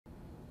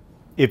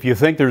If you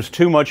think there's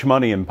too much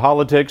money in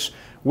politics,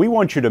 we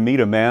want you to meet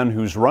a man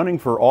who's running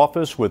for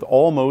office with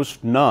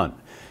almost none.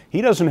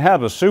 He doesn't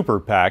have a super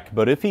PAC,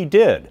 but if he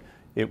did,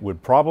 it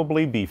would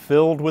probably be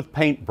filled with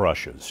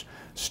paintbrushes.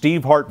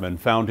 Steve Hartman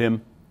found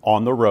him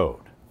on the road.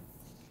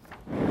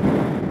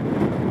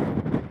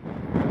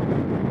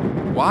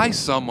 Why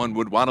someone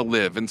would want to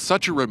live in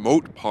such a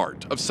remote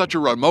part of such a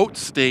remote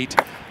state,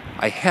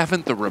 I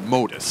haven't the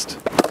remotest.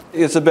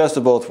 It's the best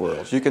of both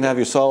worlds. You can have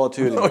your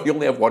solitude. No, you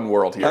only have one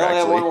world here, I only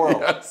actually. have one world.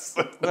 Yes.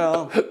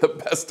 Well,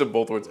 the best of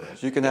both worlds.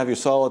 You can have your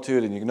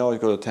solitude, and you can always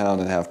go to town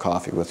and have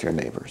coffee with your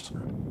neighbors.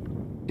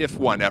 If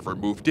one ever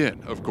moved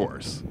in, of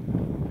course.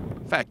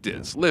 Fact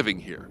is,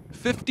 living here,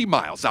 50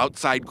 miles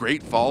outside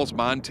Great Falls,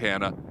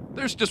 Montana,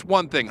 there's just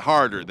one thing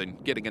harder than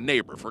getting a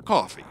neighbor for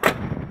coffee.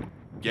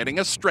 Getting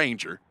a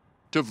stranger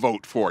to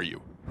vote for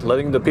you.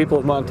 Letting the people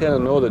of Montana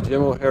know that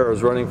Jim O'Hara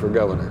is running for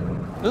governor.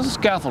 This is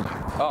scaffolding.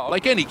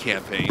 Like any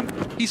campaign,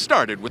 he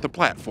started with a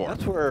platform.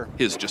 That's where...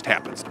 His just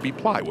happens to be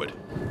plywood.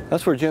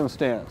 That's where Jim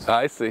stands.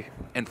 I see.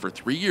 And for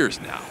 3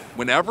 years now,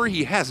 whenever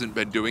he hasn't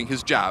been doing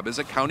his job as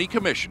a county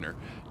commissioner,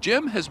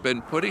 Jim has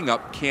been putting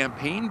up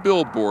campaign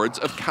billboards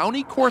of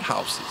county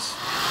courthouses.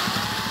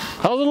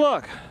 How's it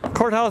look?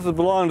 Courthouses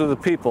belong to the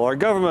people. Our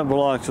government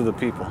belongs to the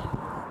people.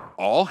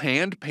 All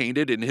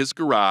hand-painted in his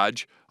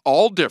garage,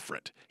 all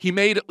different. He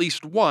made at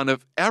least one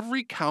of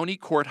every county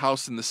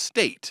courthouse in the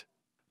state.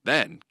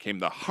 Then came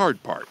the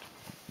hard part,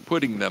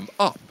 putting them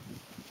up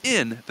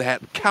in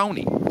that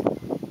county.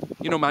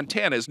 You know,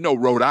 Montana is no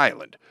Rhode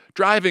Island.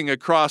 Driving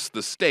across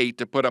the state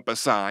to put up a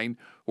sign,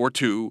 or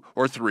two,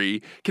 or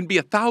three, can be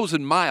a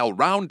 1,000-mile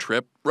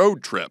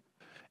road trip.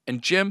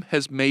 And Jim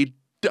has made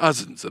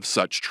dozens of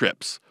such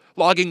trips,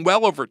 logging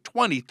well over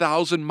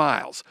 20,000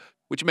 miles,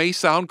 which may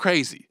sound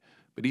crazy,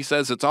 but he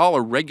says it's all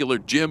a regular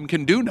Jim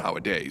can do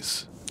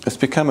nowadays. It's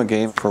become a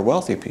game for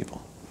wealthy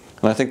people.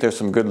 And I think there's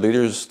some good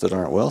leaders that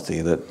aren't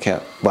wealthy that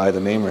can't buy the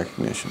name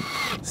recognition.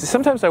 See,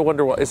 sometimes I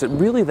wonder, is it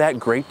really that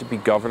great to be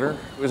governor?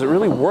 Is it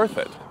really worth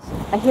it?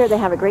 I hear they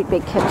have a great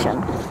big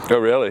kitchen. Oh,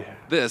 really?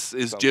 This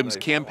is Jim's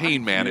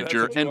campaign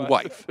manager and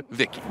wife,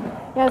 Vicki.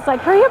 Yeah, it's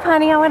like, hurry up,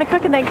 honey, I want to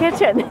cook in that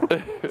kitchen.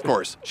 Of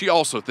course, she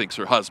also thinks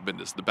her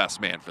husband is the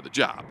best man for the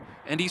job,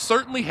 and he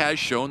certainly has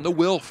shown the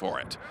will for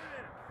it,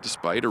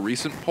 despite a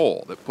recent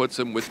poll that puts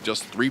him with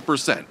just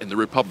 3% in the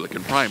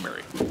Republican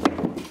primary.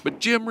 But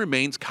Jim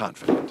remains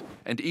confident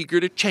and eager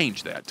to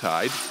change that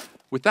tide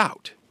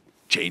without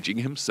changing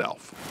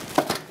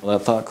himself. Well,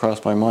 that thought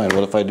crossed my mind.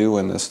 What if I do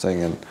win this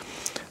thing, and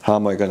how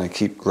am I going to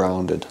keep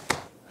grounded?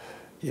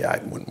 Yeah, I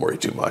wouldn't worry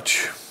too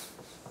much.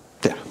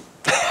 Yeah.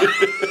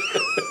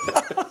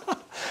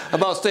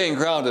 About staying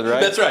grounded,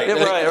 right? That's right.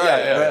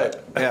 Yeah, right.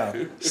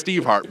 Yeah.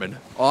 Steve Hartman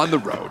on the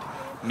road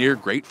near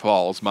Great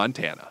Falls,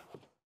 Montana.